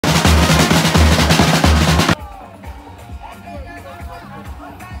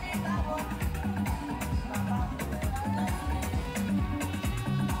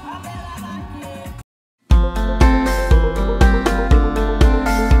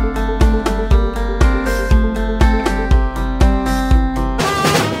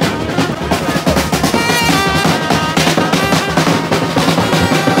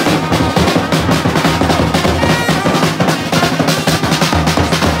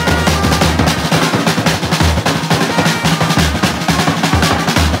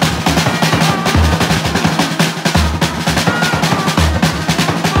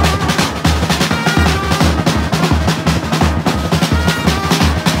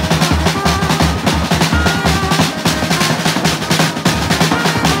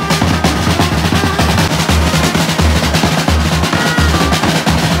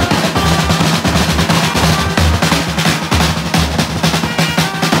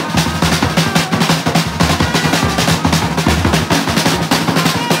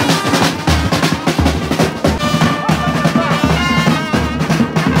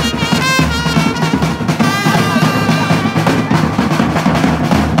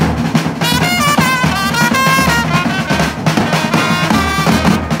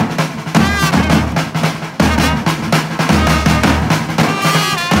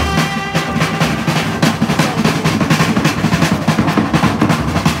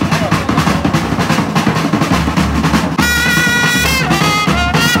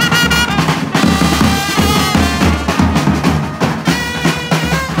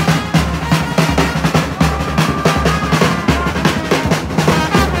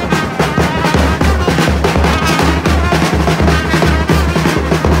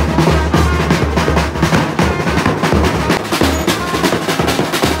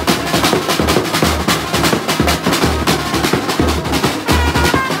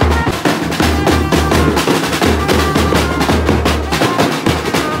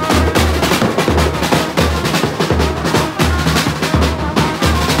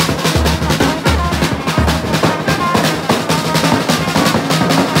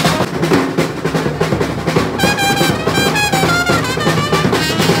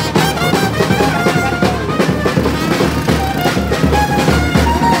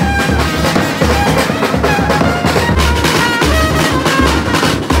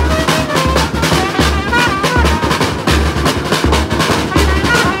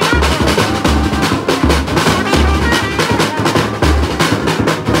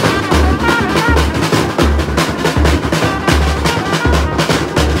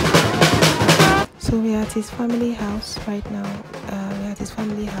at his family house right now. We're at his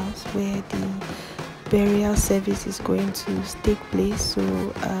family house where the burial service is going to take place. So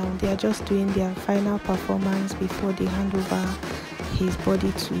they are just doing their final performance before they hand over his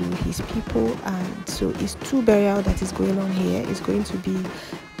body to his people. And so it's two burial that is going on here. It's going to be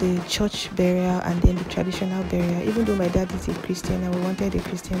the church burial and then the traditional burial. Even though my dad is a Christian and we wanted a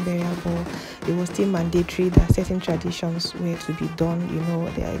Christian burial, but it was still mandatory that certain traditions were to be done. You know,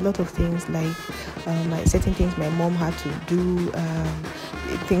 there are a lot of things like certain things my mom had to do,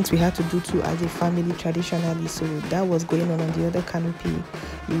 things we had to do too as a family traditionally. So that was going on the other canopy.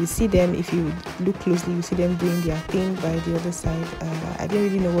 You will see them, if you look closely, you see them doing their thing by the other side. I didn't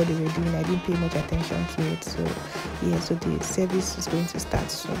really know what they were doing. I didn't pay much attention to it. So yeah, so the service is going to start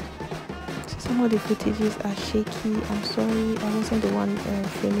soon. So some of the footages are shaky. I'm sorry, I wasn't the one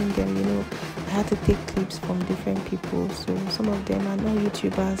filming them. You know, I had to take clips from different people. So some of them are not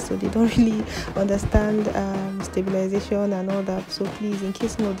YouTubers, so they don't really understand stabilization and all that. So please, in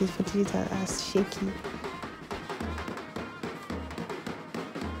case some of these footages are shaky.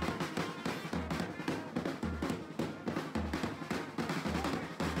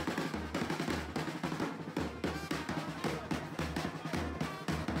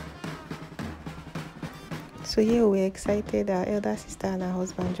 So yeah, we're excited. Our elder sister and her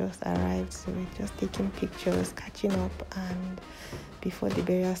husband just arrived, so we're just taking pictures, catching up, and before the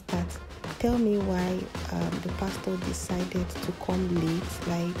burial starts. Tell me why the pastor decided to come late.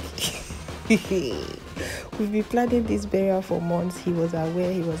 Like we've been planning this burial for months. He was aware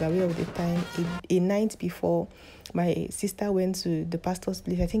of the time. A night before, my sister went to the pastor's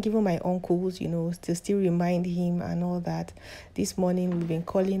place. I think even my uncles, you know, to still remind him and all that. This morning we've been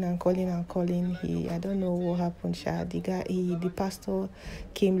calling and calling and calling. I don't know what happened. The pastor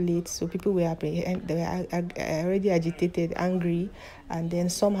came late, so people were already agitated, angry, and then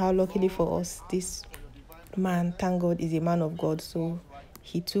somehow, luckily for us, this man, thank God, is a man of God. So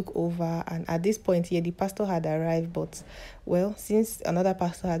he took over, and at this point here, the pastor had arrived, but well, since another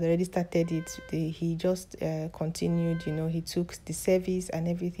pastor had already started it, he just continued. You know, he took the service and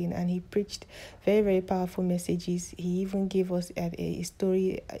everything, and he preached very, very powerful messages. He even gave us a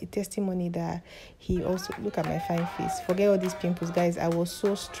story, a testimony that he also, look at my fine face, forget all these pimples, guys. I was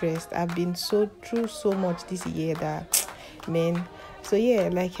so stressed. I've been through so much this year that, man. So yeah,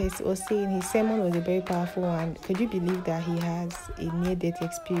 like I was saying, his sermon was a very powerful one. Could you believe that he has a near-death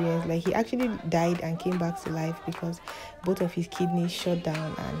experience? Like, he actually died and came back to life because both of his kidneys shut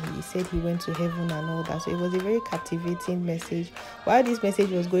down, and he said he went to heaven and all that. So it was a very captivating message. While this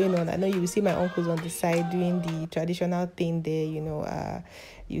message was going on, I know you will see my uncles on the side doing the traditional thing there. You know,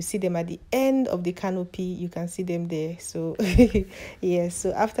 you see them at the end of the canopy. You can see them there. So yeah,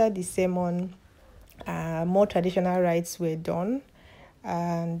 so after the sermon, more traditional rites were done,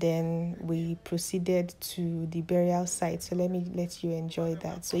 and then we proceeded to the burial site. So let me let you enjoy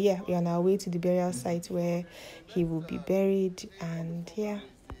that. So yeah, we're on our way to the burial site where he will be buried, and yeah,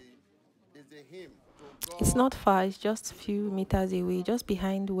 it's not far. It's just a few meters away, just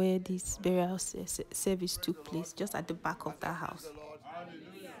behind where this burial service took place, just at the back of that house.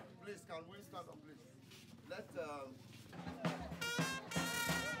 Please, can we start up, please? Let's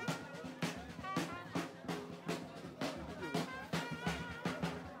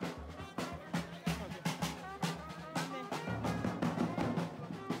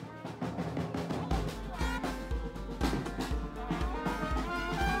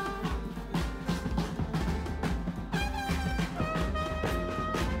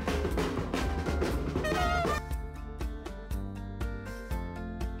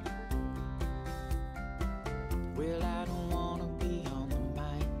Well, I don't wanna be on the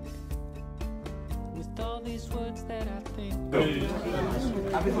mic with all these words that I think.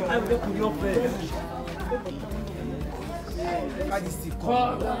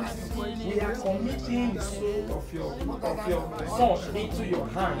 Father, we are committing the soul of your son into your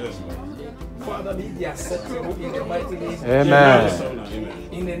hands. Father, be the acceptable in the mighty name of Jesus.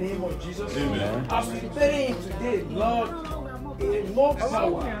 In the name of Jesus. Amen. As we pray today, Lord, in more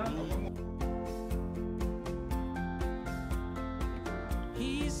power.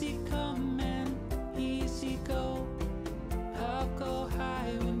 Easy come and easy go. I'll go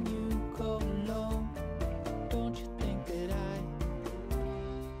high when you go low. Don't you think that I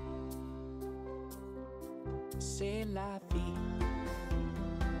say la vie?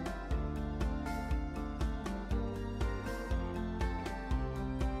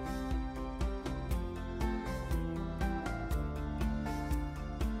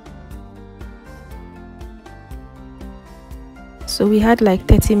 So we had like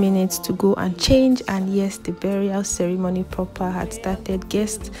 30 minutes to go and change, and yes, the burial ceremony proper had started.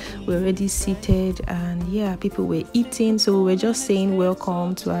 Guests were already seated, and yeah, people were eating. So we were just saying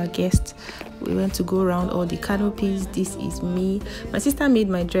welcome to our guests. We went to go around all the canopies. This is me. My sister made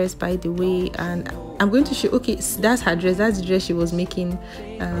my dress, by the way, and I'm going to show. Okay, that's her dress. That's the dress she was making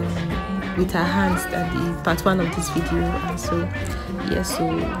with her hands at the part 1 of this video. And so yeah, so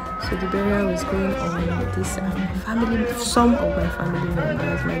the burial was going on. This family, some of my family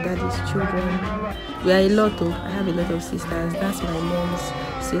members, my daddy's children. We are a lot of. I have a lot of sisters. That's my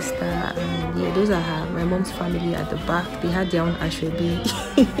mom's sister, and yeah, those are my mom's family at the back. They had their own ashwebi.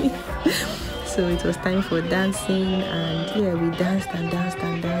 So it was time for dancing, and yeah, we danced and danced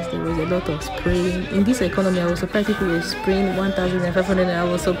and danced. There was a lot of spraying. In this economy, I was surprised people were spraying 1,500, and I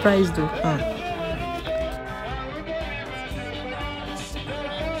was surprised though.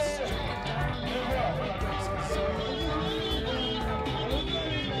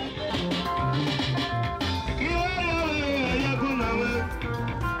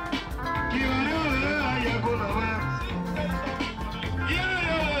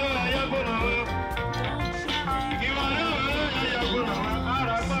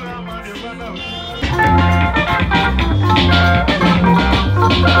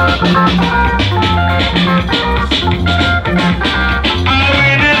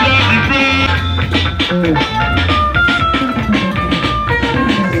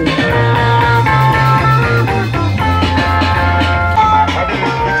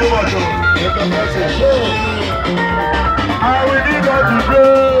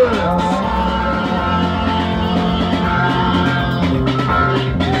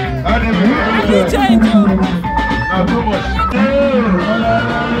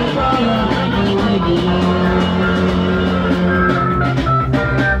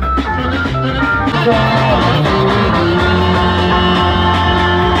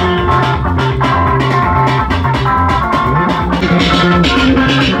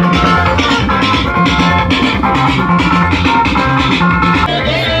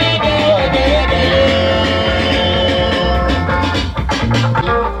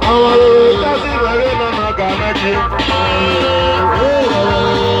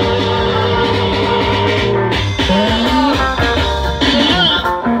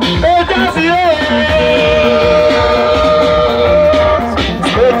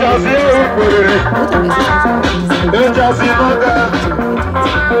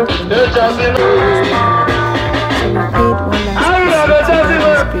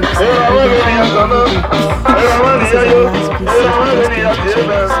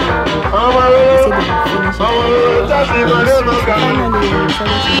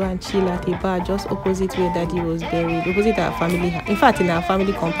 Chill at a bar just opposite where daddy was buried, opposite our family, in fact in our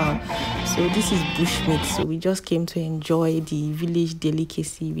family compound. So this is bushmeat, so we just came to enjoy the village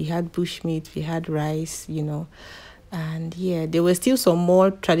delicacy. We had bushmeat, we had rice, you know, and yeah, there were still some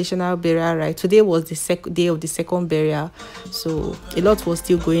more traditional burial rites. Today was the day of the second burial, so a lot was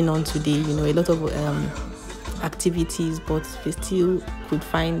still going on today, you know, a lot of activities, but we still could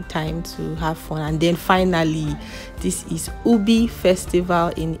find time to have fun. And then finally, this is UBI festival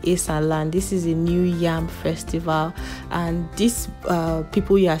in Esan land. This is a new yam festival, and these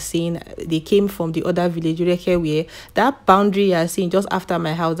people you are seeing, they came from the other village, where that boundary you are seeing just after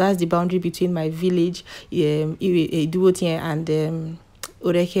my house, that's the boundary between my village and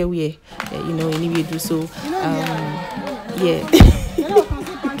Orekewe, you know, in Iwedu. So yeah.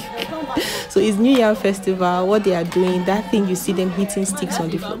 So it's New Year Festival. What they are doing, that thing you see them hitting sticks on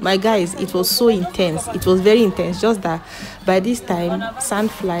the floor. My guys, it was so intense. It was very intense. Just that by this time,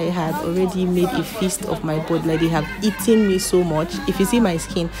 Sandfly had already made a feast of my body. Like, they have eaten me so much. If you see my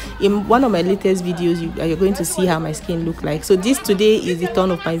skin, in one of my latest videos, you're going to see how my skin look like. So this today is the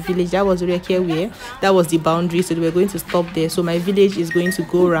turn of my village. That was Urekewe. That was the boundary. So they were going to stop there. So my village is going to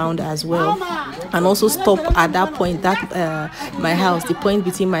go around as well, and also stop at that point. That my house, the point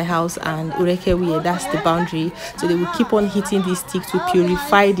between my house and Urekewe, that's the boundary. So they will keep on hitting these sticks to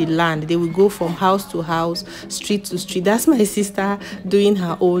purify the land. They will go from house to house, street to street. That's my sister doing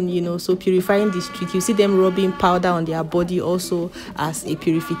her own, you know, so purifying the street. You see them rubbing powder on their body also as a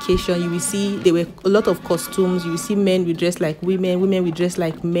purification. You will see there were a lot of costumes. You will see men will dress like women, women will dress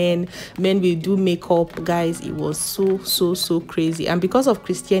like men, men will do makeup. Guys, it was so crazy. And because of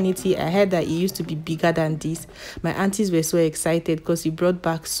Christianity, I heard that it used to be bigger than this. My aunties were so excited because it brought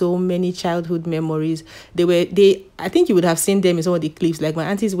back so many childhood memories. I think you would have seen them in some of the clips. Like, my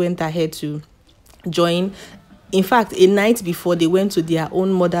aunties went ahead to join in fact, a night before, they went to their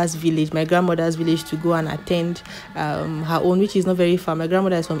own mother's village, my grandmother's village, to go and attend her own, which is not very far. My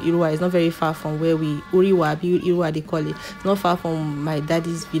grandmother is from Irua. It's not very far from where Irua they call it. It's not far from my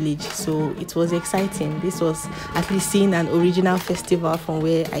daddy's village. So it was exciting. This was at least seeing an original festival from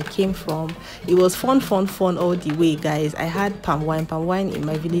where I came from. It was fun all the way, guys. I had palm wine. Palm wine in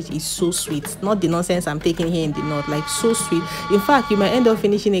my village is so sweet. Not the nonsense I'm taking here in the north. Like, so sweet. In fact, you might end up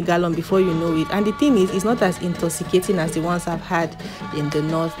finishing a gallon before you know it. And the thing is, it's not as intoxicating as the ones I've had in the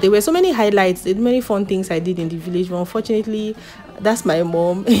north. There were so many highlights, many fun things I did in the village, but unfortunately, that's my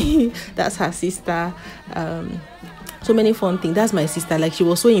mom. That's her sister. So many fun things. That's my sister. Like, she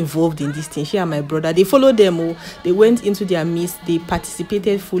was so involved in this thing. She and my brother, they followed them. They went into their midst. They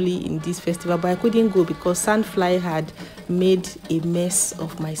participated fully in this festival, but I couldn't go because sandfly had made a mess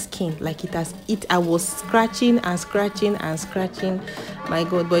of my skin. Like, I was scratching and scratching and scratching. My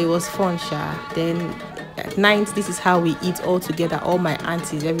God, but it was fun, sha. Then at night, this is how we eat all together, all my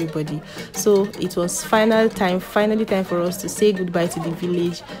aunties, everybody. So it was finally time for us to say goodbye to the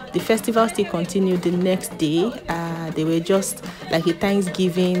village. The festival still continued the next day. They were just like a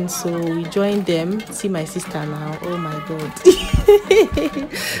Thanksgiving, so we joined them. See my sister now. Oh my God.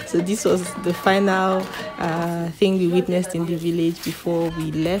 So this was the final thing we witnessed in the village before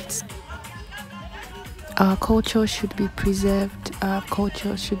we left. Our culture should be preserved. Our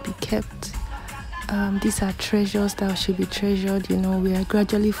culture should be kept. These are treasures that should be treasured. You know, we are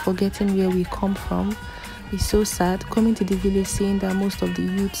gradually forgetting where we come from. It's so sad coming to the village, seeing that most of the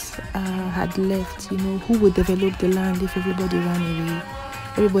youths had left. You know, who would develop the land if everybody ran away?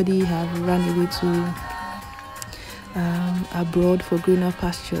 Everybody have run away to abroad for greener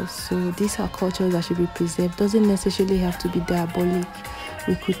pastures. So these are cultures that should be preserved. Doesn't necessarily have to be diabolic.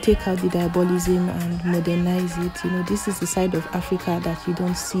 We could take out the diabolism and modernize it. You know, this is the side of Africa that you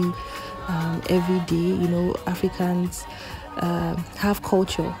don't see every day. You know, Africans have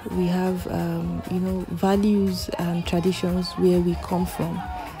culture. We have you know, values and traditions where we come from.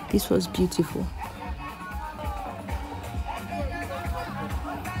 This was beautiful.